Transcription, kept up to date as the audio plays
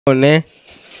none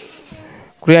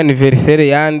kuri anniversaire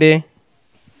yande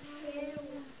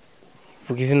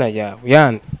vuga izina ryawe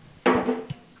yande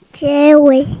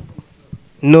jewe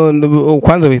no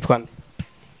kwanza witwa nde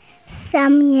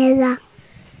Samyela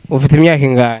ufite imyaka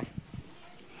ingahe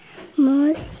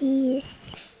Umunsi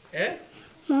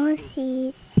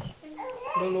Umunsi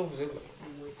no uvuze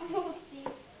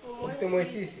ufite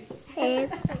mwesisi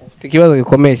ufite ikibazo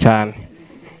gikomeye cyane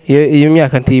iyo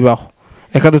myaka ntibaho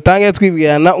reka dutange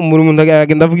twibwirana umuntu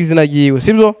agenda avuga izina ryiwe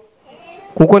sibyo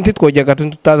kuko ntitwojyaga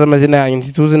tutazi amazina yanyu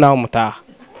ntituzi naho mutaha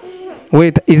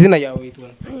wita izina yawe witwa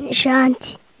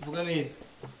Shanti vuga neza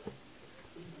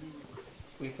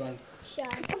witwa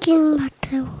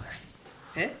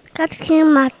Katrin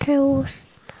Mateus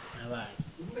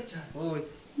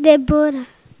Deborah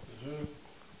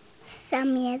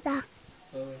Samyela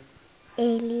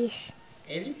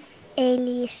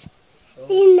Elis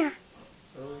Ina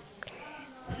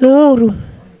Nuru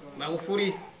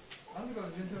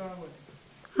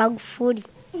Magufuli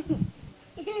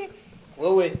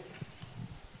wewe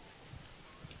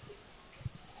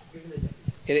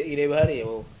ireba hariya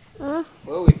wowe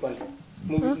wewe witwa nde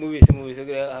mubise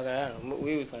hagarara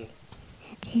wewe witwa nde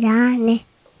Diane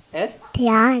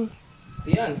Diane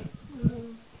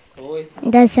wowe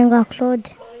Ndayisenga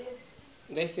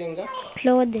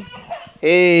Claude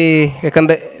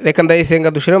reka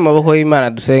ndayisenga dushire mu maboko y'Imana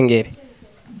dusengere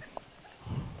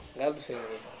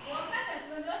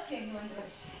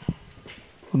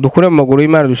dukure mu maguru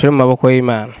y'Imana dushire mu maboko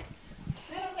y'Imana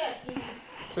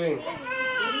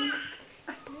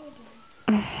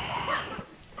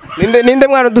ninde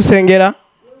mwana dusengera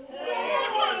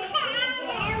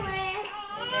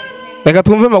reka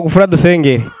twumve Magufuli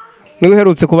dusengere niwe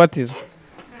uherutse kubatizwa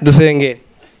dusengere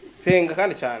senga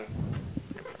kandi cyane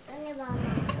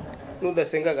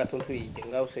nudasenga gatuntu yige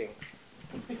ngaho senga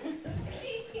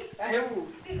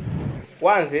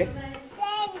wanze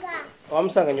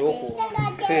wamusanga nyoko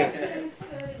senga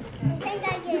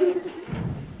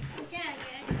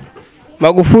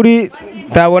Magufuli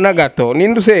tabona gato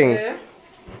ninde usenga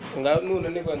ngaho none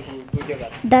niko ntujya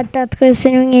gato Data twese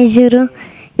mu ijuru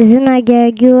izina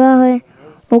ryawe ryubahwe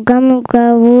ubwami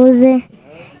bwawe buze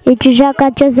icyo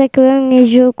ushaka cyose kibe mu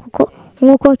ijuru kuko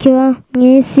nk'uko kiba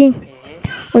mu isi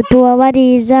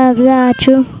utubabarire ibyaha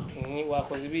byacu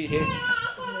wakoze ibihe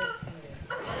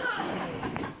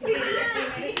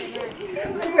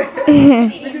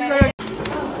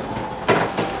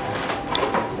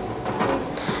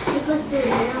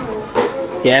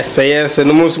yes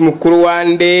n'umunsi mukuru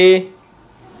wande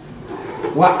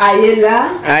wa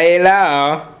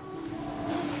Ayela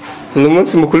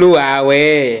n'umunsi mukuru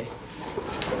wawe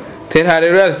tera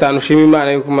haleluya zitanu ushima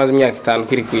Imana yuko umaze imyaka 5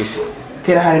 kiri kwisi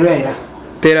tera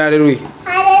haleluya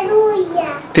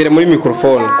tera muri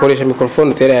microphone koresha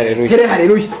microphone tera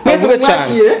haleluya mwese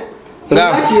cyane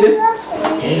ngaho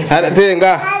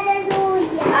tenga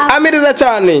amiriza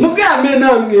cyane muvuge amen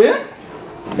namwe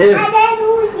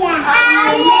Haleluya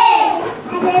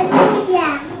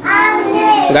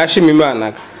ngashima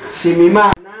Imana shima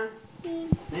Imana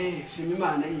shima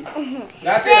Imana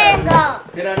Senga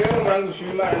tera rero umurangi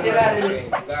ushima Imana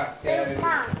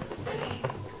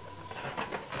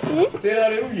tera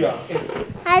haleluya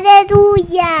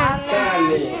Haleluya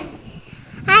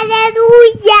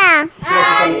Haleluya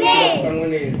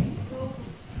amen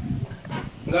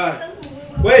ngaho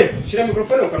we shira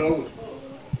microphone ukanwa gute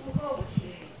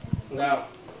ngaho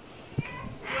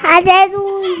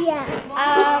Haleluya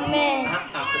amen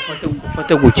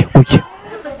ufate gucya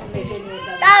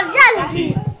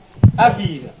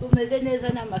akira umeze neza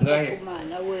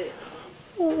n'amasakumana we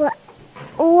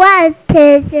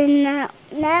wateze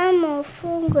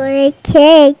namufungure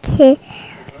keke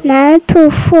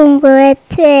natufungure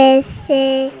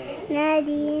twese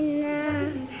narina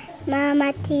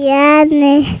mama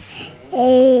Tiane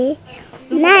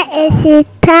na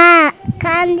Esita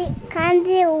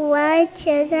kandi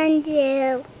uwacheza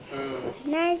njyewe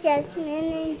na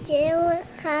Jasmine njyewe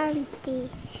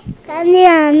kandi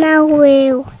ana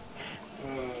wewe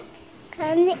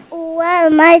kandi uwa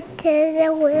mateze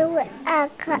wewe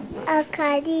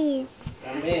akarizi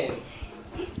amen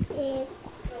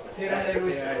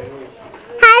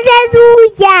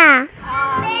Haleluya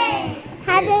amen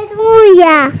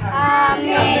Haleluya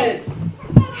amen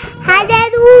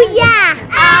Haleluya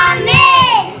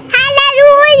amen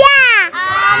Haleluya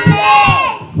amen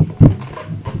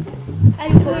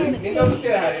ninda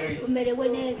gutera haleluya umerewe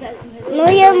neza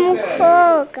Noya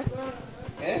mukobwa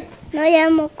Noya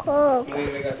mukobwa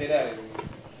mweze gatera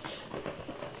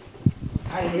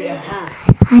haleluya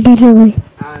Haleluya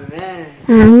amen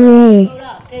amen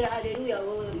haleluya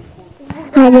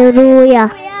Haleluya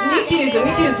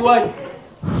mwikirize wanyu.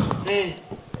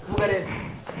 Vuga rero.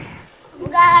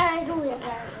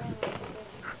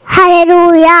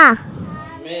 Haleluya.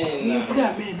 Amen. Vuga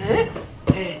amen.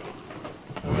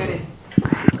 Vuga rero.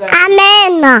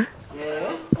 Amen.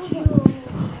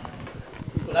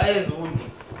 Urayezu undi.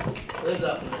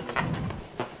 Weza.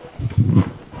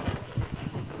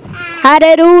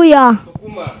 Haleluya.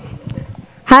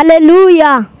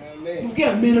 Haleluya.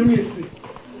 Vuga amen mwese.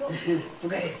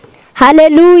 Vuga rero.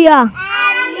 Haleluya.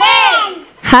 Amen.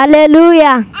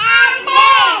 Haleluya.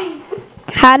 Amen.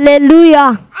 Haleluya.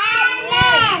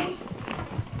 Amen.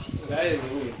 Urayezu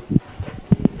undi.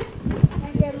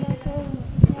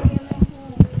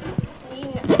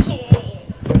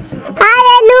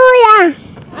 Haleluya.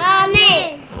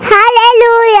 Amen.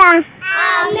 Haleluya.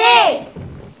 Amen.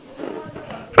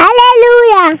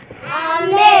 Haleluya.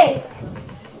 Amen.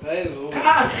 Urayezu undi.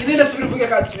 Idina subira vuga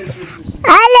kandi subira.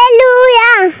 Haleluya.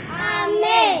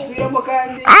 Amen. Subiramo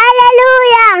kandi.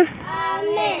 Haleluya.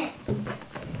 Amen.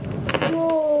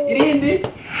 Irindi.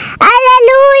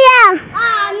 Haleluya.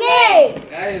 Amen.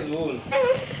 Urayezu undi.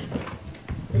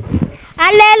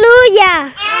 Haleluya.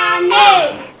 Amen.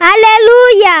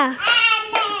 Haleluya.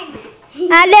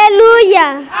 Haleluya.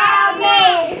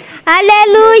 Amen.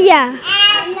 Haleluya.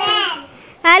 Amen.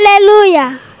 Haleluya.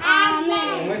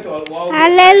 Amen.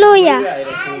 Haleluya.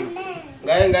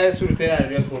 Ngaye surutera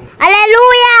ryo twumva.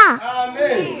 Haleluya.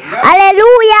 Amen.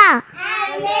 Haleluya.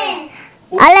 Amen.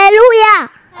 Haleluya.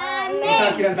 Amen.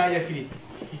 Utakira ndaya filiti.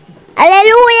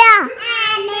 Haleluya.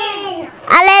 Amen.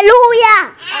 Haleluya.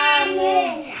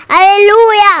 Amen.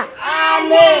 Haleluya.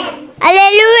 Amen.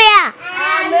 Haleluya.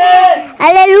 Amen.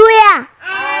 Haleluya.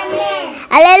 Amen.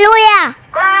 Haleluya.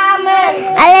 Amen.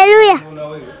 Haleluya.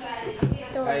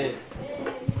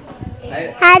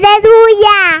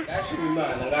 Haleluya.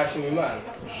 Ngashima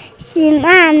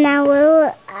Imana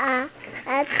wewe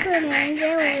atunenge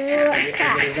wewe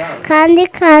kandi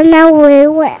kana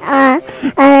wewe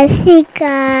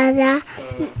arasigara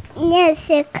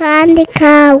nyese kandi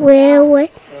ka wewe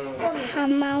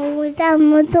amauza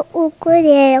mutu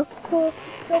ukuriye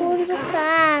kundu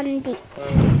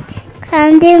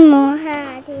kandi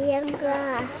muhariye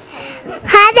ngaha.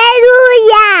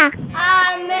 Haleluya.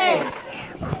 Amen.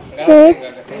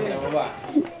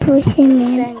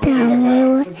 Tushimira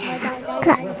wewe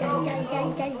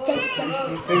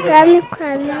kandi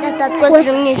kana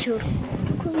twese mu ijuru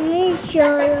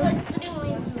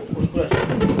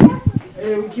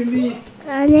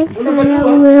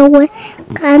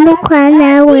kandi kana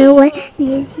wewe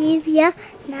nizibya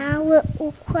nawe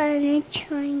ukwana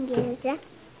icyongereza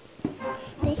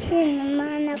ndashima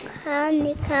Imana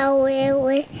kandi ka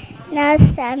wewe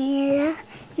nasamira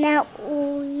na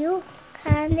uyu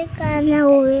kandi kana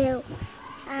wewe.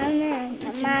 Amen.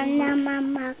 Mana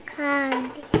mama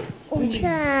kandi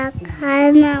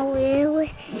ushaka na wewe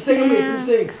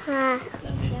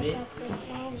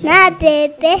na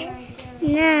bebe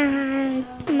na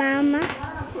mama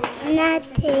na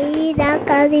teira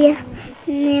kadia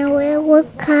ne wewe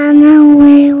kana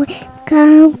wewe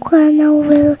kana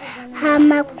wewe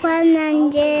hama kwana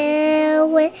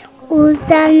njewe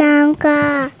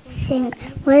uzananga singa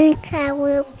weka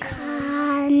wewe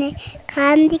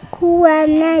kandi kuwa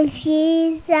na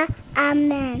vyiza.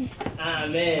 Amen.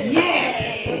 Amen.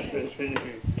 Yes.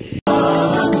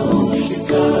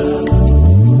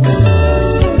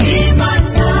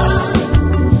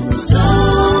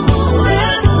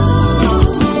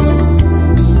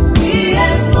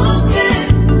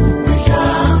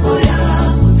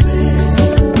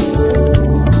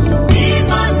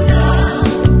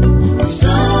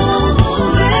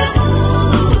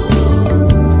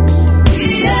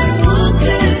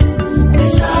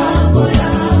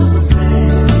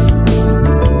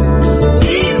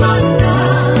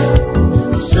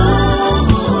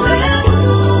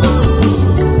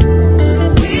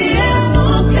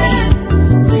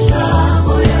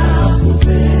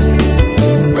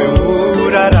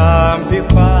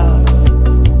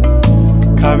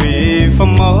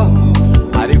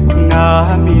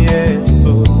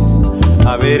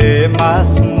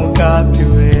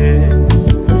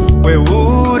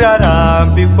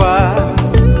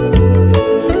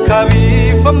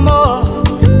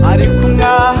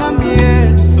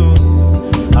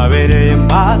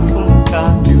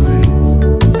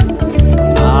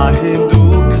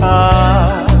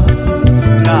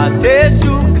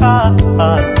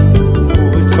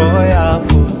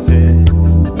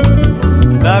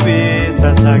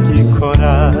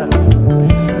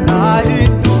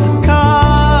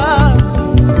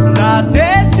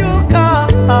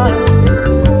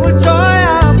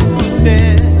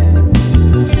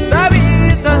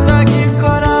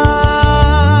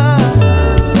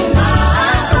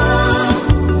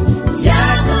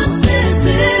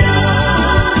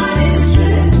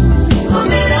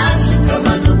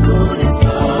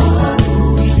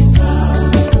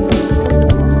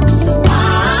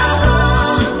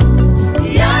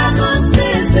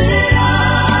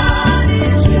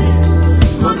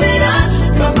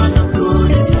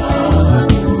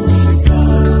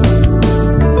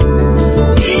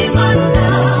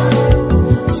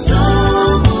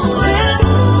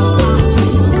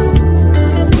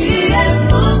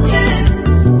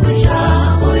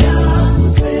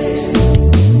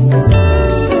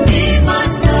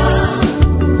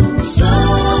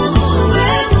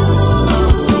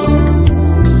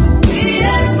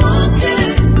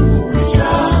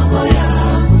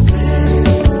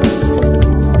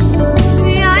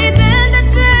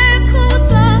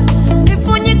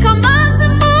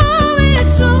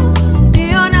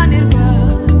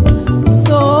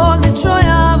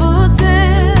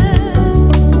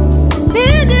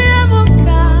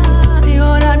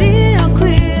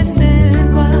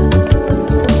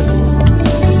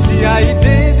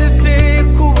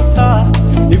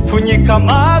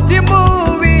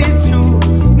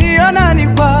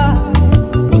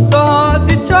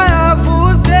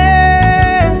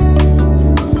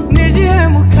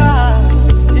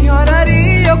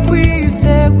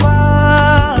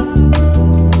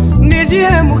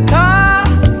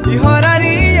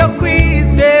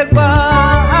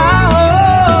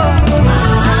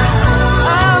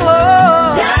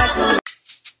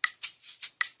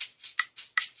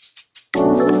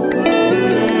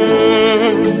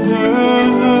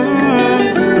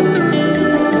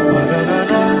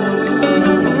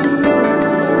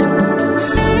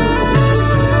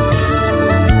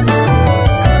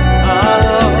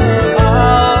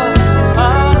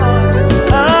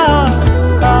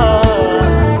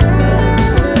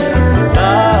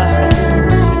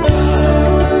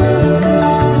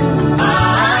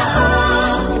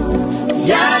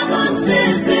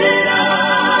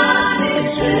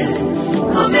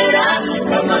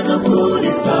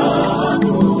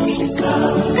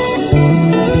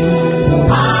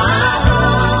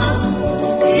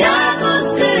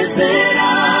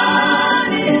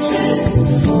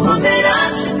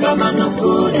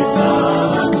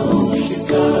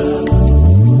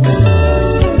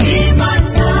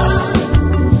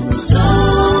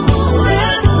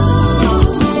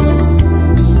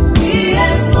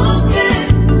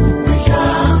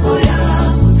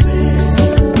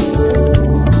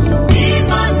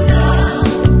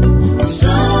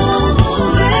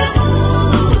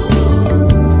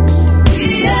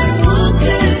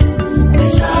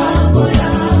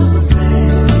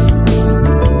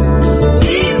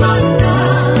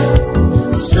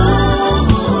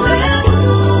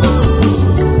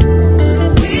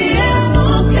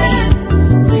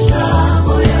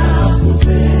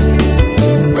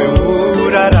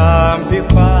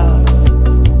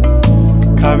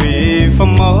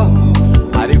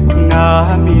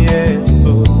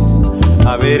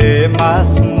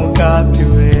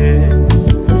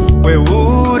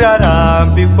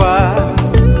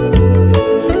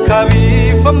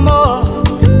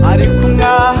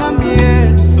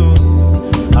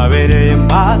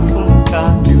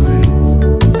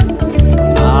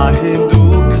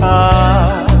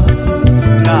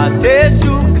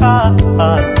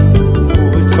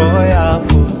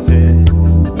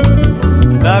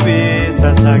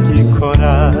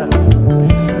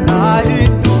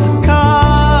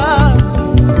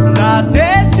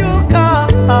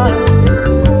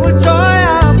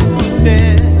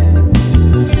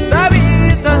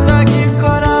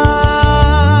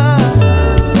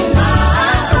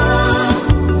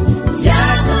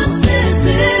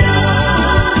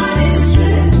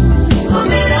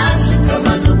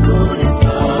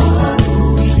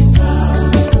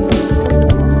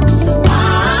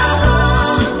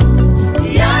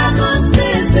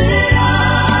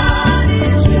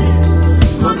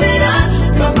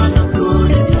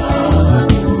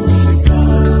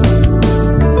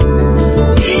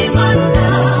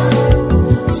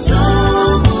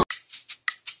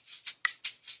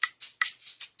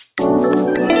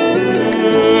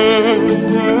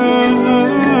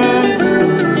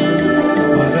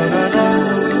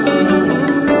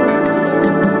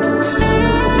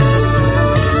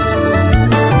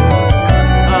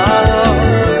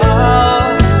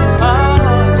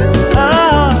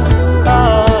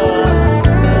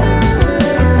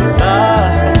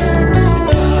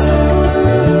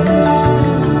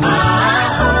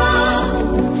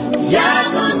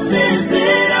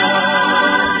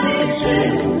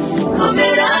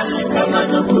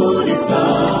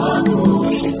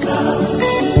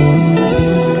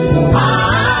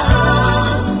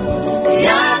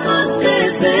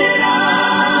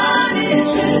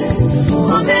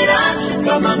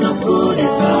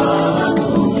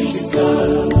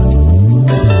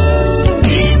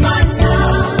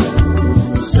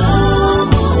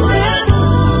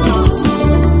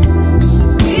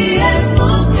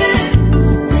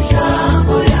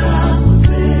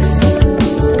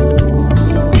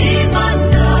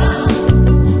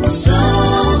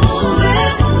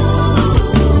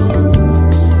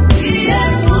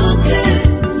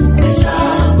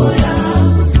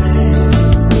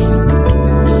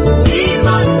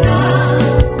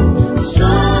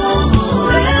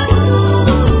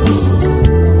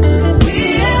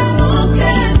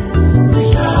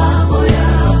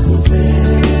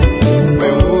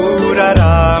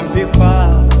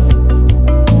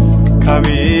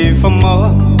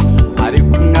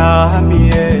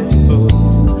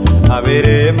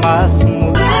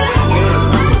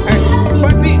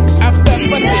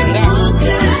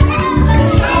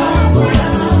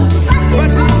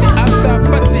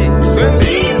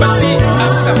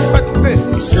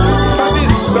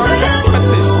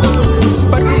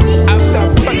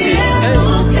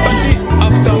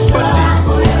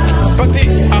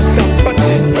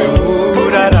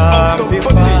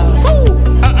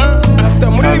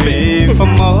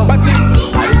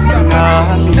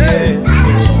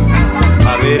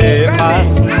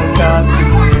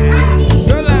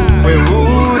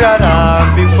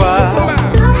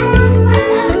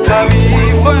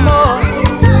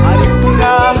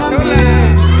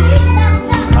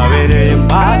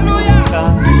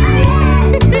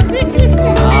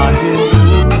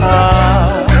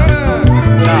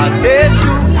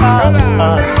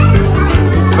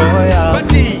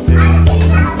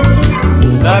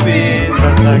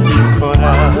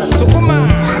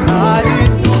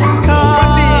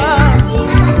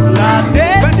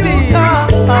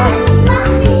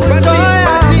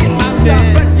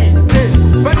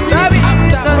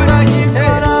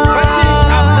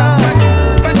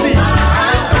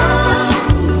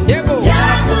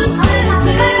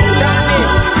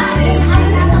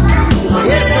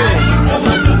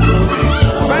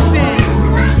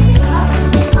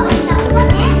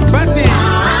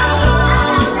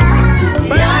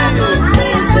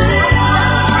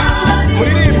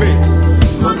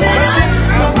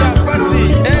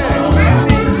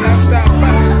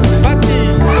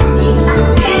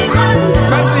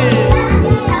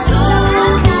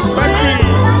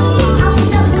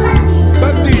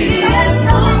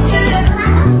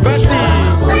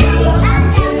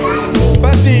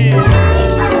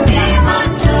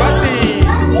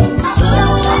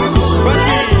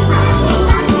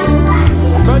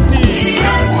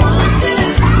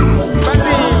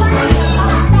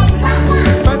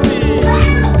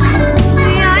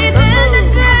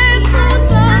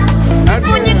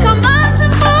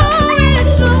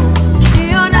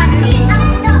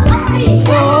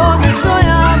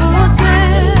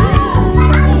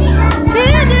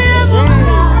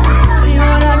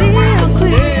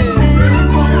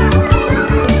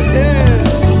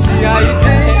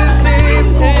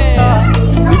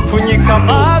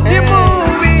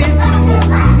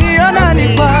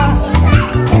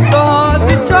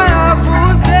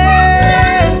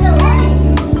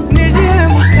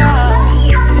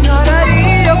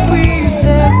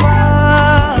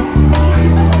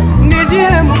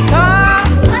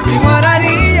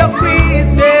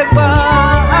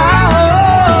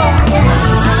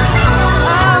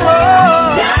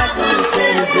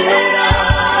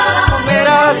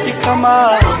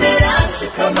 shikama, komera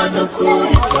shikama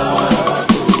nukuri.